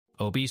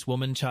Obese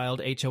woman child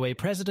HOA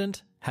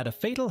president had a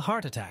fatal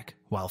heart attack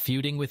while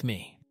feuding with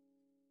me.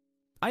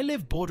 I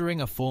live bordering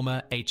a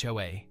former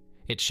HOA.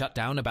 It shut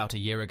down about a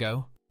year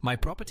ago. My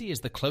property is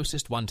the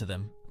closest one to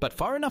them, but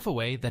far enough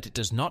away that it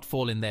does not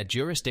fall in their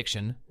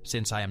jurisdiction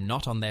since I am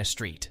not on their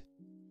street.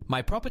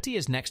 My property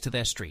is next to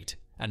their street,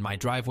 and my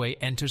driveway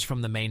enters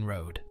from the main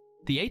road.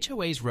 The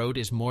HOA's road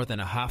is more than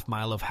a half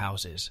mile of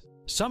houses,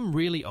 some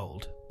really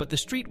old, but the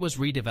street was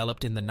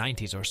redeveloped in the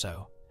 90s or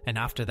so, and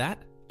after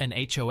that, an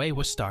HOA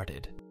was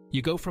started.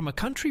 You go from a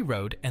country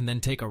road and then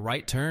take a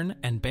right turn,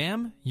 and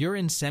bam, you're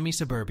in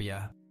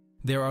semi-suburbia.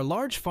 There are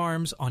large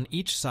farms on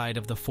each side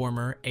of the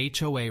former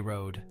HOA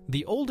road.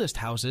 The oldest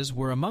houses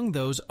were among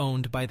those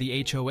owned by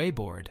the HOA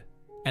board.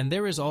 And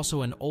there is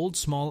also an old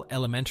small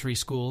elementary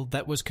school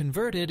that was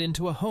converted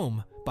into a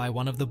home by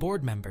one of the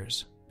board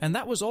members. And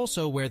that was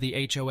also where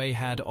the HOA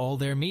had all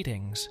their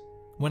meetings.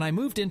 When I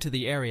moved into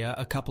the area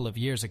a couple of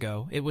years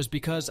ago, it was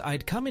because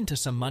I'd come into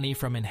some money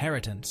from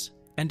inheritance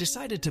and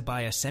decided to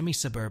buy a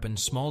semi-suburban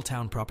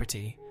small-town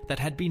property that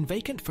had been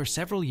vacant for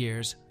several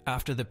years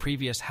after the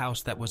previous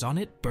house that was on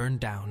it burned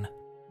down.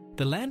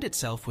 The land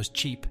itself was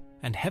cheap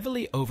and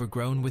heavily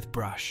overgrown with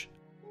brush.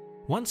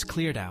 Once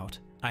cleared out,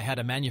 I had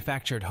a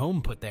manufactured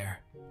home put there.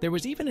 There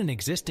was even an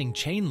existing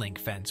chain link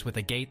fence with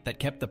a gate that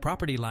kept the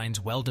property lines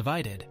well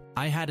divided.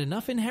 I had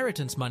enough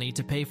inheritance money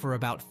to pay for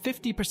about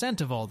 50%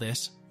 of all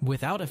this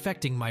without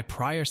affecting my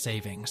prior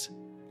savings,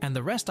 and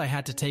the rest I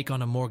had to take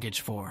on a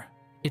mortgage for.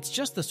 It's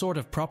just the sort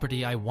of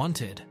property I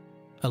wanted.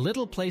 A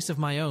little place of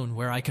my own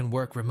where I can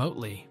work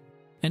remotely.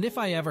 And if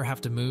I ever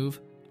have to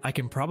move, I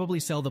can probably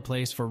sell the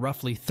place for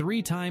roughly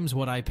 3 times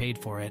what I paid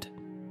for it.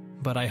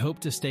 But I hope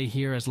to stay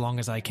here as long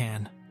as I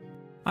can.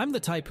 I'm the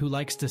type who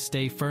likes to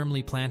stay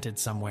firmly planted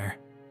somewhere.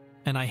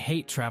 And I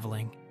hate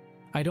traveling.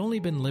 I'd only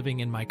been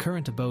living in my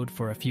current abode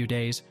for a few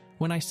days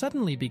when I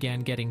suddenly began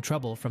getting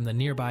trouble from the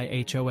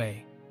nearby HOA.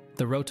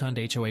 The rotund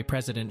HOA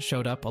president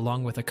showed up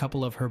along with a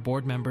couple of her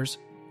board members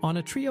on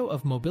a trio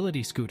of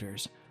mobility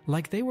scooters,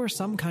 like they were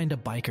some kind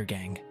of biker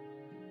gang.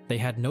 They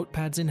had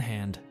notepads in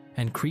hand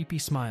and creepy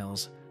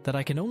smiles that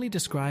I can only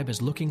describe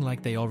as looking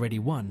like they already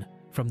won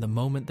from the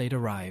moment they'd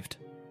arrived.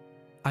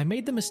 I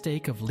made the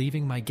mistake of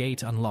leaving my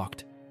gate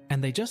unlocked,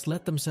 and they just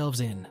let themselves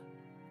in.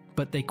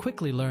 But they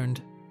quickly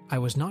learned I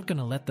was not going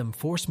to let them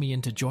force me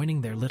into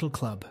joining their little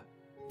club.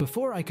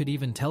 Before I could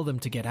even tell them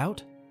to get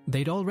out,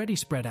 they'd already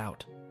spread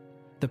out.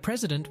 The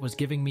president was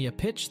giving me a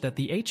pitch that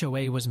the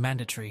HOA was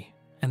mandatory,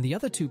 and the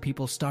other 2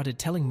 people started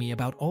telling me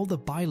about all the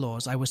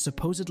bylaws I was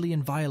supposedly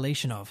in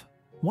violation of,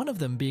 one of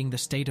them being the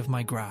state of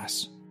my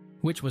grass,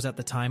 which was at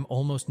the time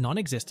almost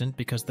non-existent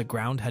because the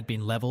ground had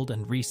been leveled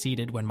and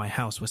reseeded when my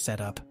house was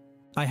set up.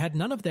 I had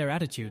none of their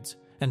attitudes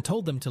and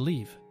told them to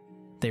leave.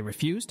 They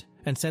refused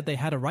and said they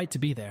had a right to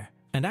be there,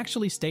 and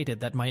actually stated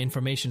that my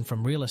information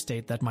from real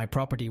estate that my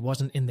property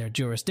wasn't in their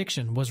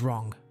jurisdiction was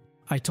wrong.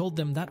 I told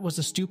them that was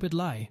a stupid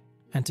lie,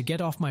 and to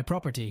get off my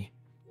property.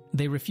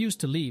 They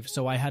refused to leave,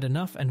 so I had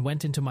enough and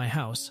went into my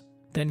house,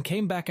 then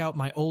came back out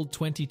my old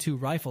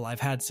 .22 rifle I've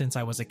had since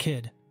I was a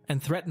kid,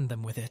 and threatened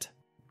them with it.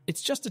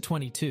 It's just a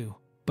 .22,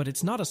 but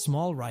it's not a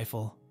small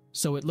rifle,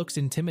 so it looks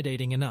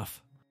intimidating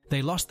enough.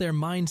 They lost their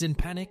minds in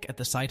panic at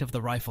the sight of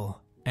the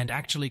rifle, and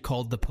actually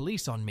called the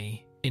police on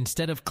me,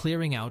 instead of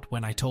clearing out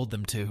when I told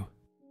them to.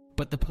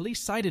 But the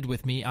police sided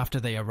with me after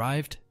they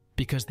arrived,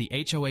 because the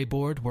HOA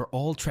board were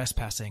all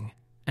trespassing,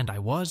 and I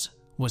was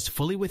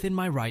fully within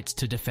my rights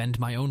to defend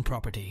my own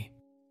property.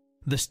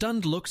 The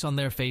stunned looks on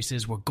their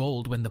faces were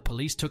gold when the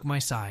police took my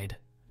side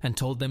and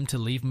told them to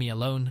leave me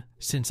alone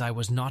since I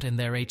was not in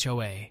their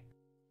HOA.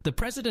 The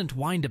president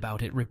whined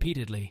about it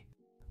repeatedly,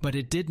 but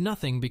it did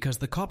nothing because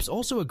the cops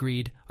also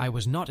agreed I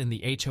was not in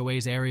the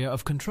HOA's area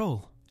of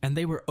control and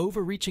they were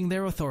overreaching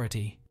their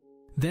authority.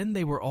 Then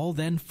they were all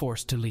then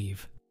forced to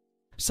leave.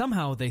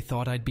 Somehow they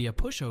thought I'd be a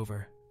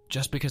pushover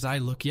just because I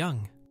look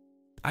young.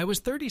 I was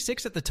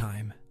 36 at the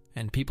time,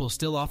 and people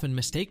still often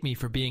mistake me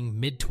for being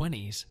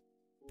mid-20s.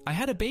 I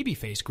had a baby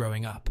face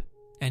growing up,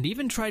 and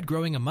even tried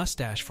growing a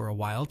mustache for a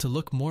while to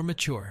look more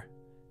mature.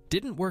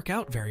 Didn't work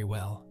out very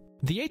well.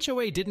 The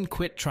HOA didn't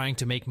quit trying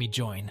to make me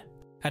join.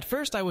 At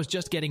first I was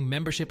just getting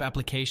membership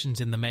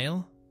applications in the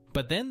mail,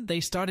 but then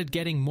they started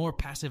getting more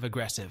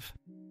passive-aggressive.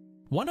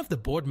 One of the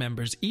board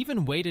members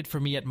even waited for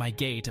me at my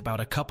gate about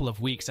a couple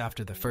of weeks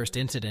after the first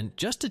incident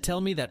just to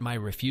tell me that my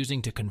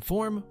refusing to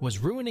conform was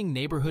ruining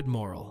neighborhood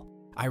moral.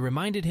 I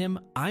reminded him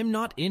I'm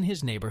not in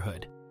his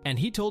neighborhood, and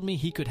he told me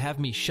he could have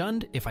me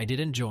shunned if I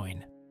didn't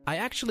join. I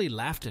actually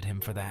laughed at him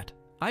for that.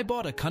 I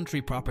bought a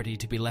country property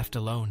to be left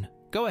alone.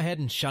 Go ahead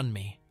and shun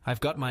me. I've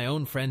got my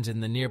own friends in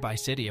the nearby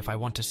city if I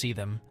want to see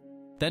them.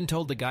 Then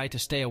told the guy to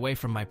stay away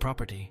from my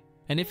property,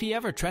 and if he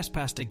ever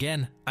trespassed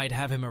again, I'd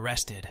have him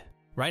arrested.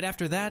 Right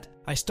after that,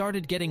 I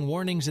started getting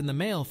warnings in the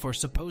mail for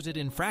supposed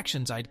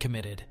infractions I'd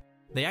committed.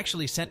 They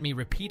actually sent me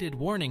repeated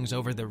warnings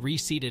over the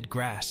reseeded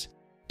grass.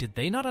 Did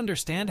they not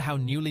understand how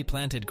newly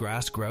planted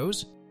grass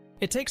grows?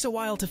 It takes a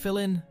while to fill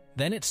in,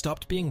 then it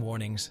stopped being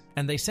warnings,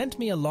 and they sent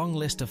me a long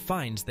list of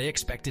fines they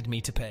expected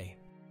me to pay.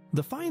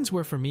 The fines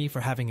were for me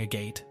for having a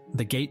gate,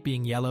 the gate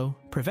being yellow,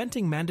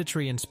 preventing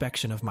mandatory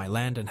inspection of my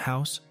land and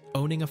house,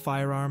 owning a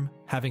firearm,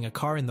 having a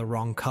car in the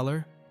wrong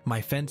color,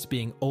 my fence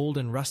being old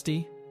and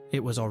rusty,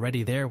 it was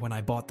already there when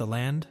I bought the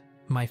land,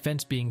 my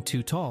fence being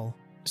too tall,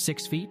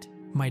 6 feet,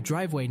 my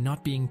driveway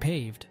not being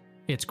paved,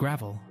 it's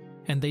gravel,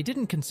 and they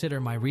didn't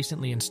consider my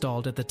recently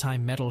installed at the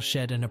time metal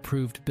shed and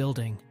approved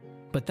building.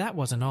 But that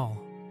wasn't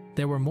all.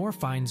 There were more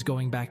fines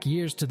going back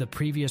years to the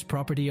previous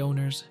property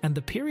owners and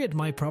the period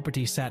my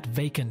property sat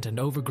vacant and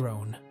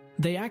overgrown.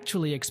 They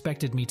actually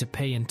expected me to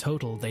pay in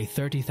total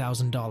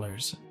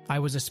 $30,000. I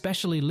was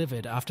especially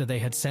livid after they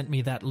had sent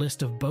me that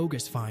list of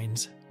bogus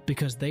fines,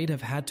 because they'd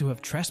have had to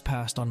have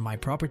trespassed on my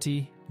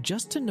property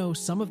just to know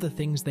some of the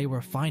things they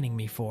were fining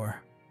me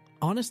for.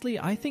 Honestly,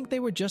 I think they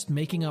were just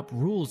making up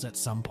rules at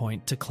some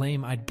point to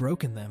claim I'd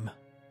broken them.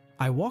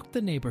 I walked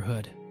the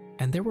neighborhood,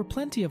 and there were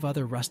plenty of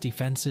other rusty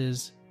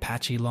fences,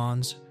 patchy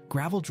lawns,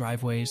 gravel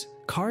driveways,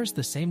 cars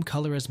the same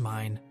color as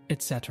mine,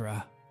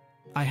 etc.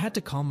 I had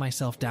to calm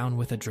myself down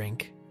with a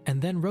drink,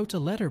 and then wrote a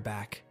letter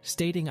back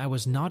stating I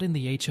was not in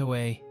the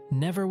HOA,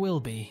 never will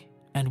be,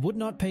 and would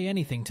not pay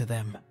anything to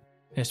them,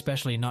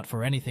 especially not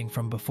for anything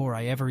from before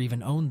I ever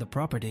even owned the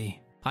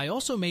property. I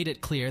also made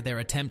it clear their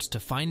attempts to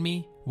fine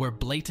me were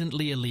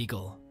blatantly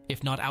illegal,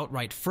 if not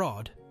outright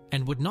fraud,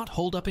 and would not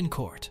hold up in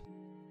court.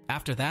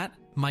 After that,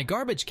 my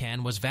garbage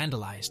can was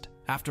vandalized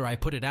after I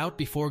put it out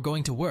before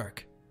going to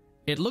work.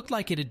 It looked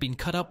like it had been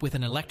cut up with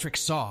an electric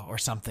saw or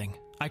something.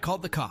 I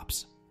called the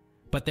cops,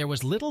 but there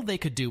was little they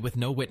could do with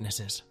no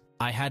witnesses.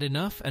 I had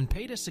enough and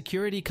paid a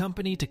security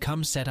company to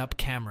come set up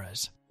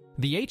cameras.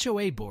 The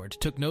HOA board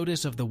took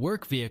notice of the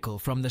work vehicle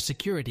from the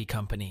security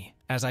company,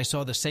 as I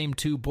saw the same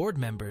 2 board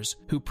members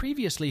who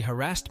previously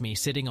harassed me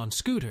sitting on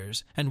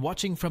scooters and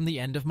watching from the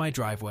end of my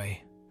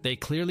driveway. They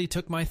clearly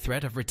took my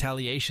threat of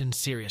retaliation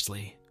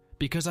seriously,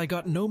 because I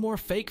got no more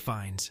fake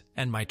fines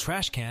and my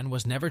trash can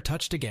was never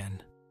touched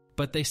again.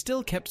 But they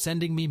still kept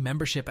sending me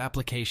membership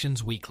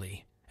applications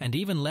weekly, and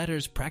even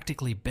letters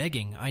practically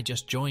begging I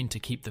just join to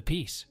keep the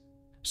peace.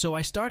 So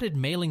I started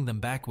mailing them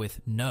back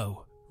with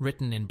 "No"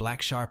 written in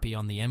black Sharpie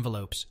on the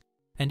envelopes,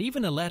 and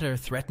even a letter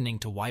threatening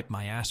to wipe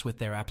my ass with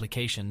their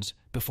applications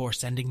before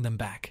sending them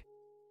back.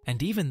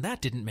 And even that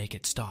didn't make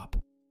it stop.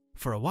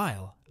 For a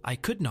while, I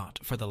could not,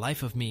 for the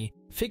life of me,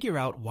 figure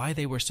out why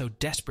they were so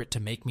desperate to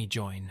make me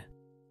join.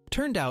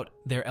 Turned out,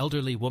 their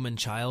elderly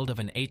woman-child of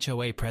an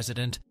HOA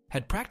president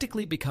had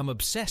practically become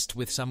obsessed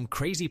with some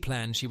crazy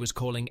plan she was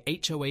calling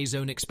HOA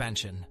zone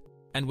expansion,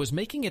 and was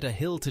making it a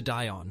hill to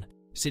die on,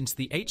 since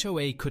the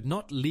HOA could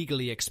not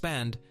legally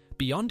expand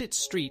beyond its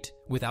street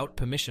without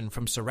permission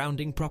from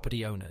surrounding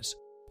property owners,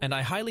 and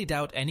I highly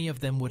doubt any of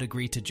them would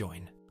agree to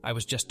join. I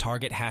was just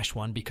target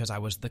 #1 because I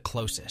was the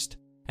closest,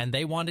 and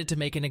they wanted to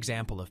make an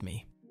example of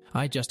me.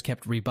 I just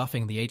kept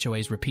rebuffing the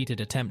HOA's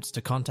repeated attempts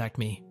to contact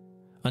me,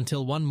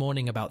 until one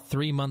morning about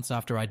 3 months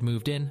after I'd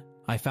moved in,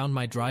 I found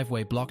my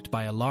driveway blocked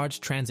by a large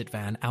transit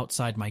van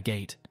outside my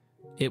gate.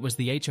 It was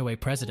the HOA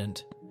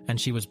president,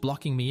 and she was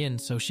blocking me in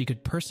so she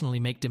could personally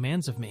make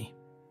demands of me.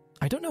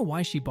 I don't know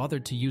why she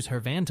bothered to use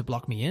her van to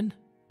block me in.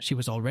 She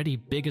was already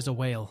big as a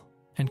whale,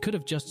 and could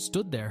have just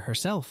stood there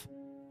herself.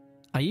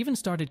 I even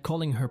started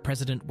calling her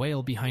President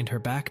Whale behind her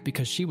back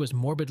because she was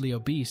morbidly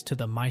obese to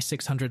the my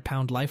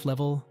 600-pound life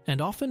level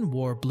and often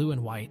wore blue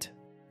and white.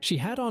 She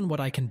had on what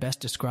I can best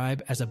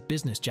describe as a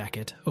business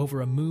jacket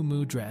over a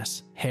moo-moo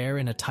dress, hair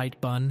in a tight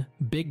bun,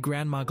 big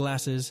grandma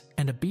glasses,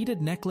 and a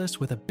beaded necklace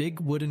with a big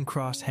wooden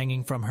cross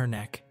hanging from her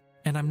neck.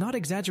 And I'm not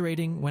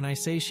exaggerating when I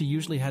say she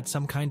usually had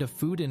some kind of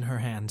food in her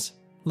hands.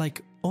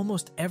 Like,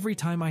 almost every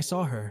time I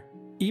saw her.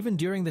 Even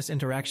during this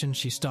interaction,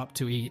 she stopped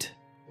to eat.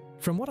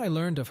 From what I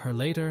learned of her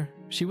later,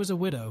 she was a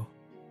widow,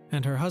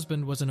 and her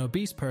husband was an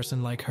obese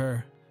person like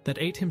her that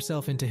ate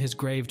himself into his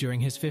grave during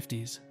his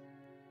 50s.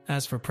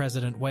 As for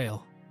President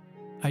Whale,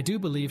 I do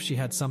believe she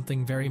had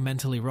something very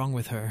mentally wrong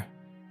with her,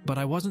 but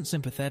I wasn't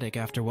sympathetic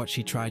after what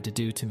she tried to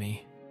do to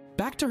me.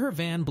 Back to her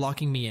van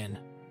blocking me in.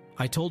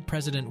 I told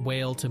President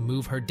Whale to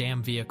move her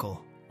damn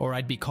vehicle, or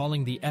I'd be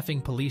calling the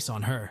effing police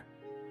on her.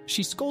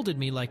 She scolded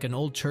me like an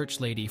old church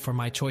lady for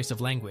my choice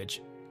of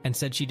language, and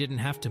said she didn't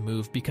have to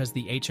move because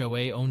the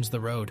HOA owns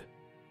the road.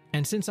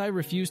 And since I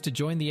refused to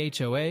join the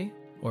HOA,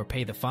 or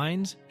pay the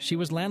fines, she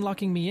was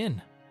landlocking me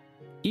in.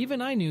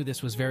 Even I knew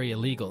this was very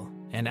illegal,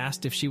 and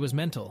asked if she was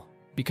mental,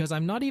 because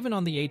I'm not even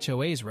on the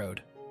HOA's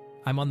road.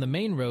 I'm on the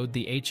main road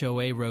the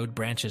HOA road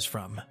branches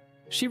from.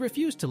 She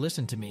refused to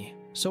listen to me,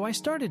 so I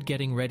started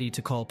getting ready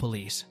to call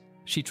police.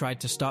 She tried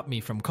to stop me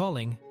from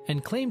calling,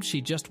 and claimed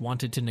she just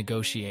wanted to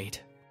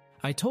negotiate.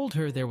 I told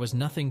her there was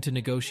nothing to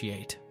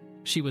negotiate.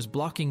 She was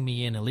blocking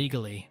me in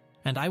illegally,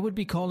 and I would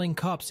be calling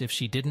cops if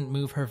she didn't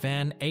move her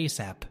van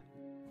ASAP.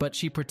 But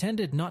she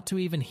pretended not to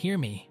even hear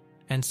me,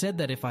 and said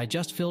that if I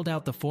just filled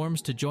out the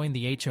forms to join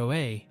the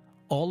HOA,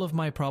 all of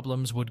my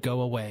problems would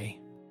go away.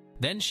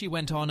 Then she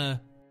went on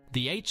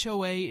 "The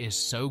HOA is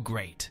so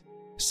great"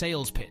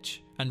 sales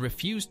pitch, and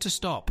refused to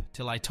stop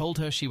till I told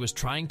her she was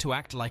trying to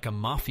act like a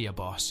mafia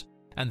boss,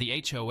 and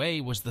the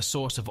HOA was the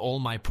source of all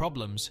my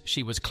problems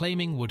she was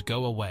claiming would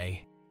go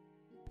away.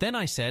 Then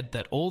I said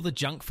that all the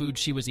junk food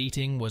she was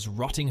eating was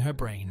rotting her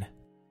brain.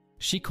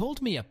 She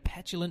called me a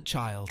petulant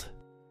child.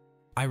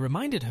 I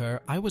reminded her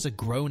I was a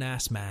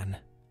grown-ass man,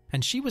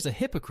 and she was a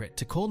hypocrite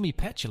to call me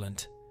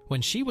petulant when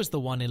she was the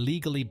one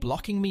illegally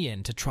blocking me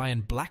in to try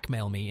and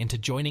blackmail me into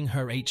joining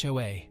her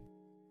HOA.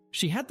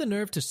 She had the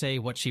nerve to say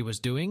what she was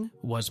doing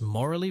was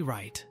morally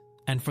right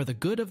and for the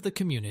good of the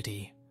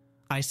community.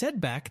 I said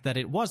back that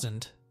it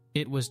wasn't.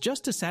 It was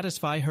just to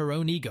satisfy her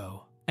own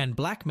ego, and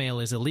blackmail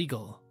is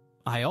illegal.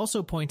 I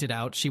also pointed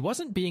out she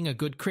wasn't being a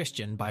good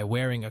Christian by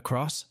wearing a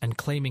cross and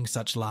claiming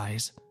such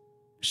lies.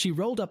 She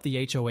rolled up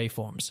the HOA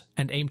forms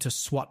and aimed to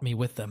swat me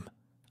with them.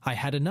 I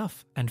had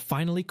enough and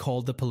finally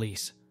called the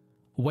police.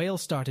 Whale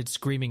started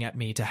screaming at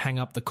me to hang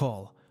up the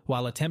call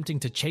while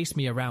attempting to chase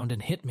me around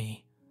and hit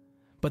me.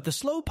 But the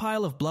slow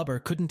pile of blubber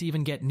couldn't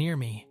even get near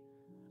me.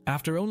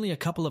 After only a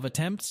couple of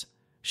attempts,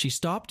 she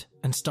stopped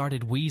and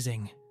started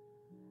wheezing.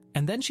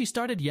 And then she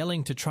started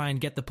yelling to try and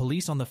get the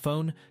police on the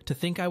phone to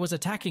think I was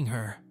attacking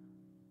her.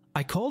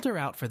 I called her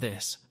out for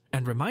this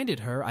and reminded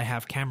her I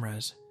have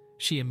cameras.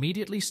 She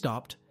immediately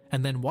stopped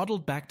and then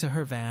waddled back to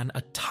her van,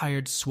 a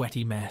tired,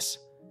 sweaty mess.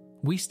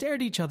 We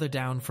stared each other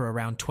down for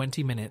around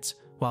 20 minutes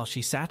while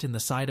she sat in the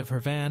side of her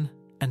van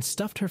and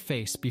stuffed her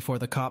face before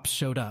the cops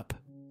showed up.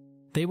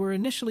 They were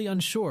initially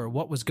unsure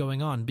what was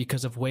going on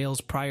because of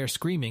Whale's prior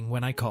screaming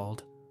when I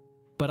called.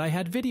 But I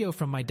had video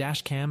from my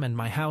dash cam and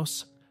my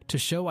house to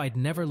show I'd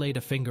never laid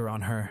a finger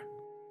on her.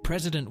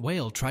 President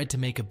Whale tried to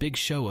make a big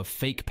show of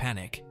fake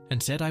panic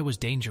and said I was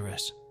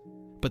dangerous.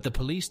 But the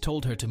police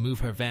told her to move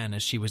her van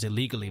as she was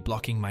illegally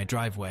blocking my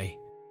driveway.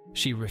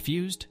 She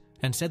refused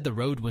and said the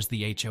road was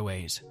the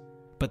HOA's.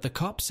 But the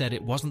cops said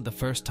it wasn't the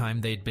first time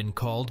they'd been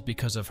called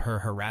because of her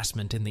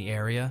harassment in the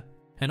area,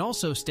 and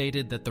also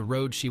stated that the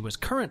road she was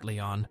currently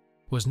on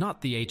was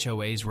not the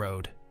HOA's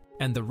road,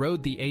 and the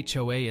road the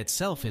HOA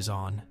itself is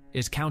on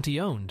is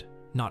county-owned,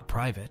 not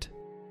private,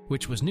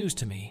 which was news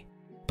to me.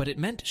 But it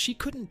meant she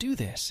couldn't do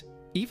this,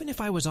 even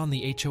if I was on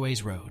the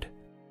HOA's road.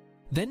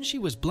 Then she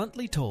was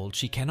bluntly told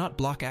she cannot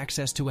block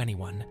access to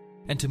anyone,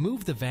 and to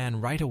move the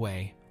van right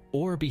away,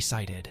 or be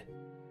cited.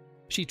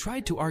 She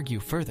tried to argue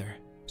further,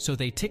 so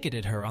they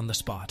ticketed her on the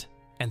spot,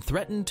 and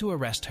threatened to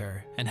arrest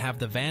her and have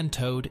the van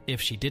towed if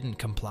she didn't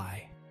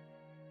comply.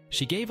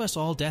 She gave us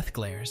all death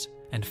glares,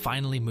 and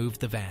finally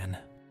moved the van.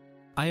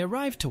 I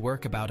arrived to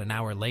work about an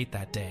hour late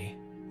that day,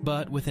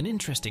 but with an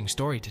interesting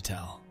story to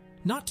tell.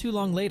 Not too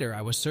long later,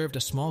 I was served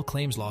a small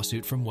claims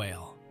lawsuit from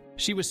Whale.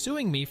 She was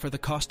suing me for the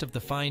cost of the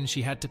fine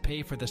she had to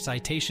pay for the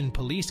citation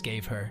police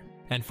gave her,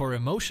 and for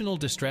emotional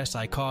distress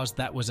I caused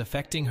that was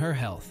affecting her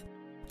health.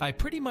 I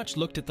pretty much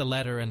looked at the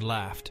letter and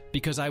laughed,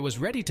 because I was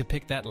ready to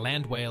pick that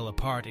land whale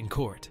apart in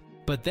court.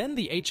 But then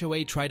the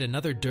HOA tried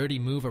another dirty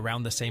move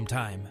around the same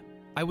time.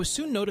 I was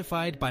soon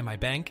notified by my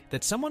bank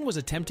that someone was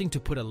attempting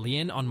to put a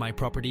lien on my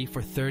property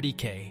for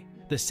 $30,000,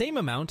 the same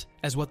amount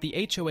as what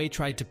the HOA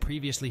tried to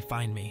previously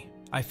fine me.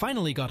 I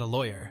finally got a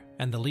lawyer,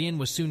 and the lien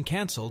was soon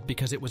cancelled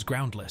because it was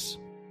groundless.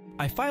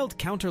 I filed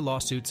counter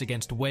lawsuits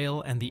against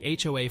Whale and the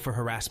HOA for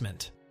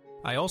harassment.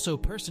 I also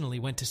personally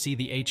went to see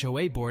the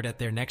HOA board at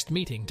their next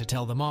meeting to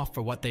tell them off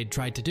for what they'd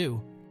tried to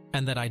do,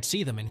 and that I'd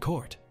see them in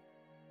court.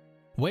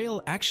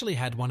 Whale actually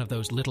had one of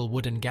those little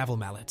wooden gavel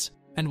mallets,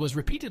 and was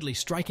repeatedly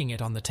striking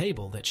it on the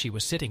table that she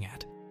was sitting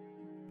at.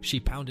 She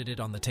pounded it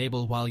on the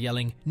table while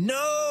yelling,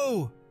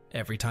 "No!"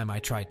 every time I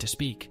tried to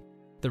speak.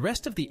 The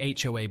rest of the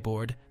HOA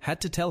board had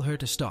to tell her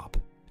to stop,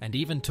 and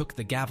even took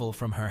the gavel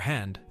from her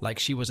hand like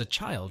she was a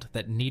child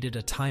that needed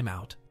a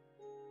timeout.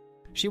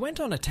 She went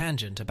on a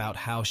tangent about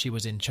how she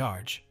was in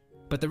charge,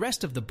 but the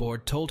rest of the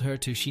board told her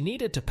she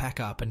needed to pack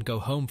up and go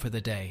home for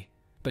the day,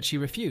 but she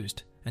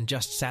refused and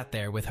just sat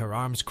there with her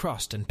arms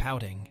crossed and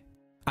pouting.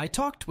 I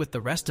talked with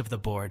the rest of the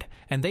board,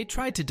 and they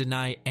tried to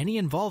deny any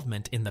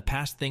involvement in the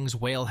past things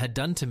Whale had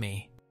done to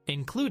me,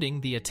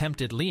 including the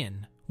attempted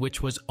lien,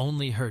 which was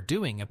only her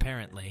doing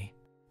apparently.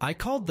 I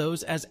called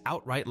those as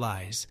outright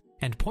lies,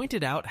 and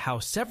pointed out how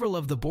several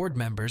of the board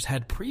members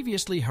had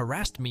previously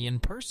harassed me in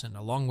person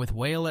along with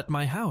Whale at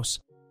my house,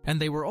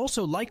 and they were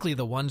also likely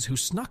the ones who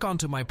snuck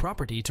onto my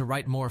property to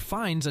write more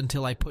fines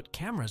until I put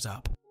cameras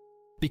up.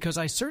 Because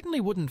I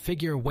certainly wouldn't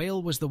figure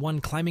Whale was the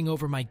one climbing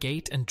over my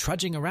gate and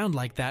trudging around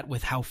like that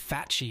with how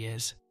fat she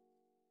is.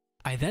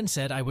 I then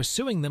said I was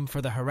suing them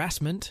for the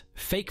harassment,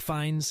 fake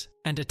fines,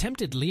 and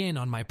attempted lien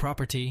on my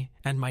property,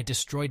 and my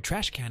destroyed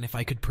trash can if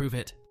I could prove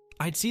it.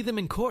 I'd see them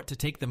in court to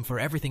take them for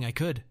everything I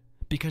could,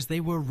 because they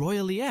were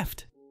royally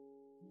effed.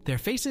 Their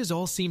faces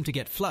all seemed to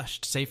get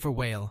flushed, save for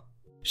Whale.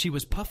 She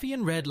was puffy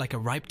and red like a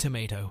ripe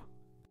tomato.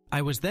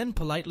 I was then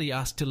politely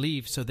asked to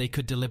leave so they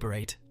could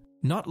deliberate.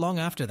 Not long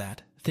after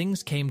that,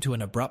 things came to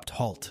an abrupt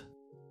halt.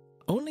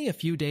 Only a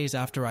few days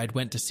after I'd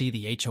went to see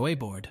the HOA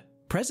board,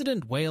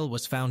 President Whale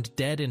was found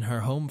dead in her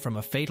home from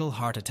a fatal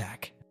heart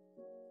attack.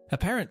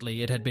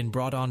 Apparently, it had been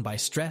brought on by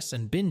stress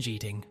and binge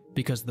eating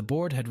because the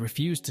board had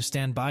refused to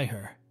stand by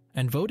her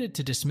and voted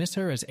to dismiss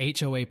her as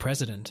HOA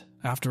president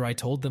after I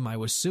told them I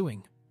was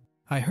suing.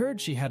 I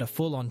heard she had a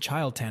full-on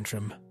child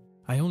tantrum.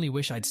 I only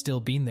wish I'd still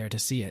been there to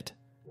see it.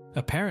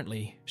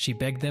 Apparently, she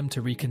begged them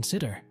to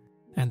reconsider,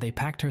 and they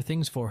packed her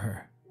things for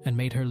her and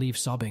made her leave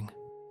sobbing.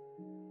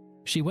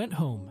 She went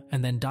home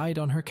and then died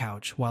on her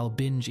couch while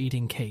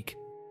binge-eating cake.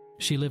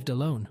 She lived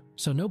alone,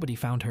 so nobody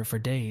found her for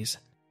days.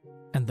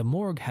 And the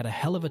morgue had a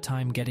hell of a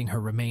time getting her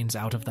remains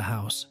out of the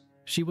house.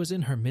 She was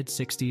in her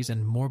mid-60s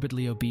and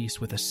morbidly obese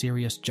with a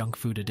serious junk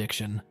food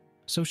addiction,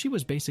 so she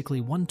was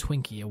basically one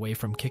Twinkie away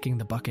from kicking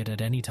the bucket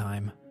at any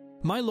time.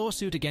 My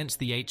lawsuit against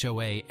the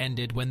HOA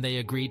ended when they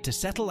agreed to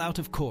settle out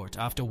of court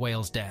after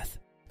Whale's death.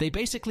 They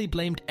basically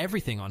blamed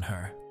everything on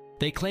her.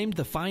 They claimed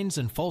the fines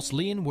and false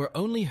lien were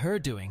only her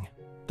doing,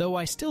 though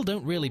I still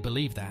don't really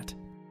believe that.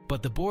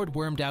 But the board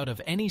wormed out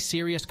of any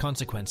serious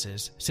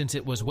consequences since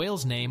it was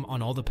Whale's name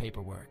on all the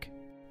paperwork.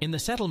 In the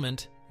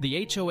settlement,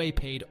 the HOA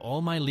paid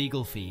all my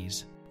legal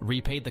fees,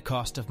 repaid the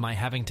cost of my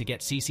having to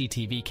get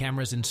CCTV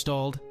cameras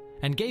installed,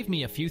 and gave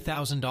me a few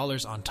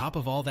 $1,000s on top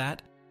of all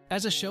that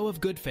as a show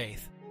of good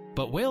faith.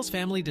 But Whale's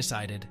family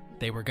decided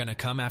they were going to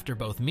come after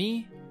both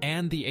me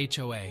and the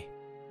HOA.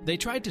 They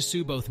tried to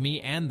sue both me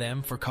and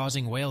them for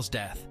causing Whale's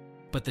death,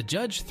 but the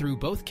judge threw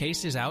both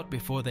cases out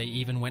before they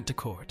even went to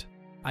court.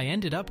 I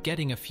ended up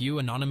getting a few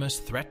anonymous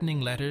threatening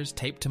letters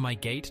taped to my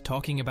gate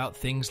talking about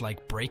things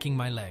like breaking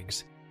my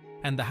legs.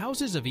 And the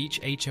houses of each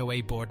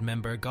HOA board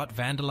member got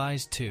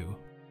vandalized too.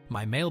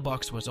 My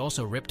mailbox was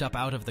also ripped up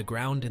out of the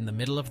ground in the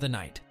middle of the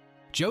night.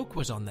 Joke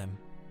was on them.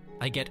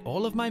 I get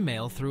all of my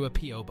mail through a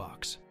P.O.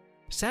 box.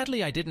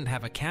 Sadly, I didn't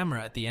have a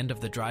camera at the end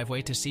of the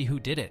driveway to see who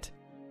did it.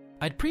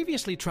 I'd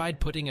previously tried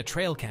putting a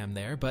trail cam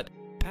there, but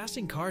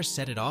passing cars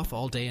set it off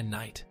all day and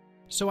night,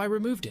 so I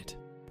removed it.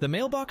 The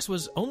mailbox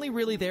was only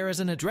really there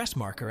as an address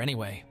marker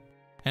anyway,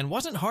 and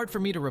wasn't hard for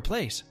me to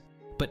replace.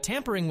 But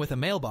tampering with a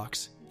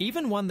mailbox,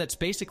 even one that's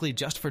basically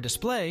just for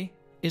display,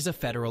 is a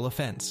federal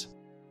offense.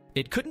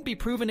 It couldn't be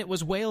proven it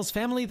was Whale's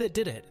family that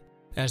did it,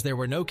 as there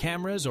were no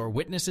cameras or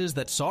witnesses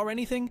that saw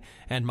anything,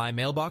 and my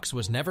mailbox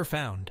was never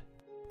found.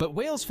 But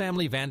Whale's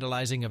family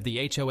vandalizing of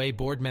the HOA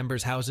board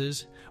members'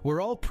 houses were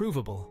all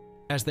provable,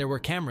 as there were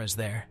cameras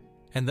there,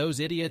 and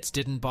those idiots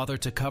didn't bother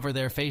to cover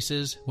their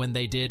faces when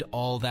they did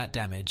all that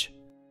damage.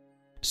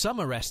 Some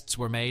arrests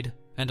were made,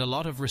 and a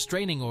lot of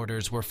restraining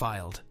orders were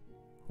filed.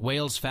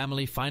 Whale's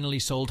family finally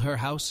sold her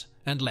house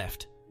and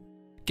left.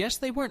 Guess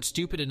they weren't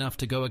stupid enough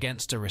to go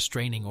against a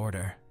restraining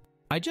order.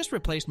 I just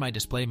replaced my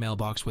display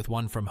mailbox with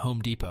one from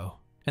Home Depot,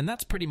 and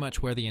that's pretty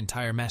much where the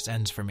entire mess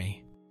ends for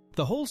me.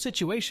 The whole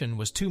situation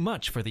was too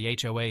much for the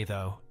HOA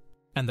though,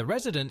 and the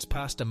residents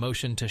passed a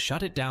motion to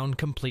shut it down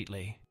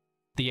completely.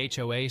 The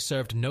HOA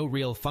served no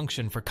real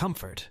function for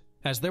comfort,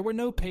 as there were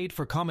no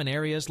paid-for common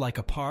areas like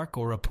a park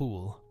or a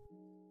pool.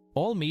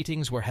 All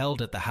meetings were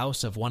held at the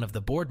house of one of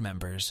the board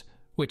members,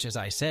 which as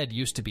I said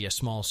used to be a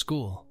small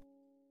school.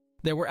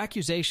 There were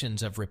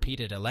accusations of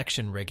repeated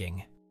election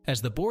rigging,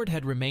 as the board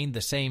had remained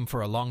the same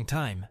for a long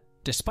time,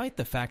 despite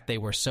the fact they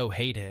were so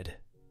hated.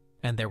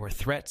 And there were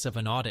threats of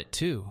an audit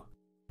too.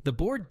 The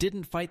board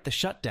didn't fight the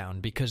shutdown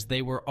because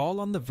they were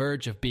all on the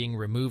verge of being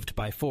removed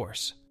by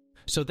force,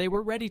 so they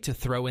were ready to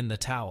throw in the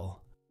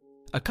towel.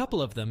 A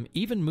couple of them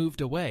even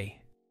moved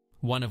away,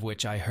 one of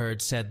which I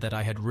heard said that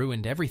I had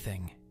ruined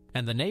everything,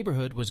 and the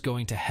neighborhood was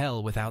going to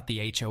hell without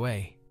the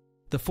HOA.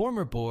 The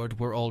former board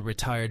were all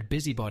retired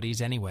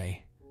busybodies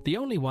anyway. The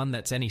only one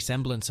that's any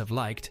semblance of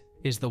liked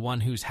is the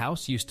one whose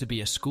house used to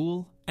be a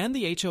school and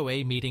the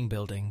HOA meeting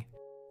building.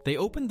 They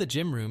opened the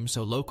gym room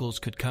so locals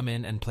could come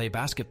in and play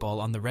basketball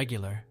on the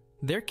regular.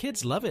 Their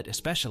kids love it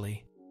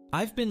especially.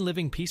 I've been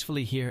living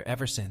peacefully here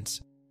ever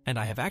since, and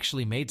I have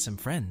actually made some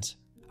friends.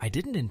 I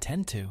didn't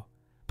intend to,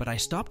 but I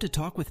stopped to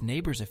talk with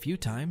neighbors a few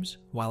times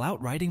while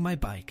out riding my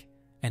bike,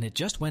 and it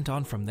just went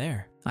on from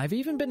there. I've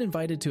even been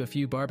invited to a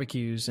few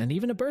barbecues and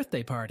even a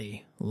birthday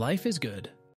party. Life is good.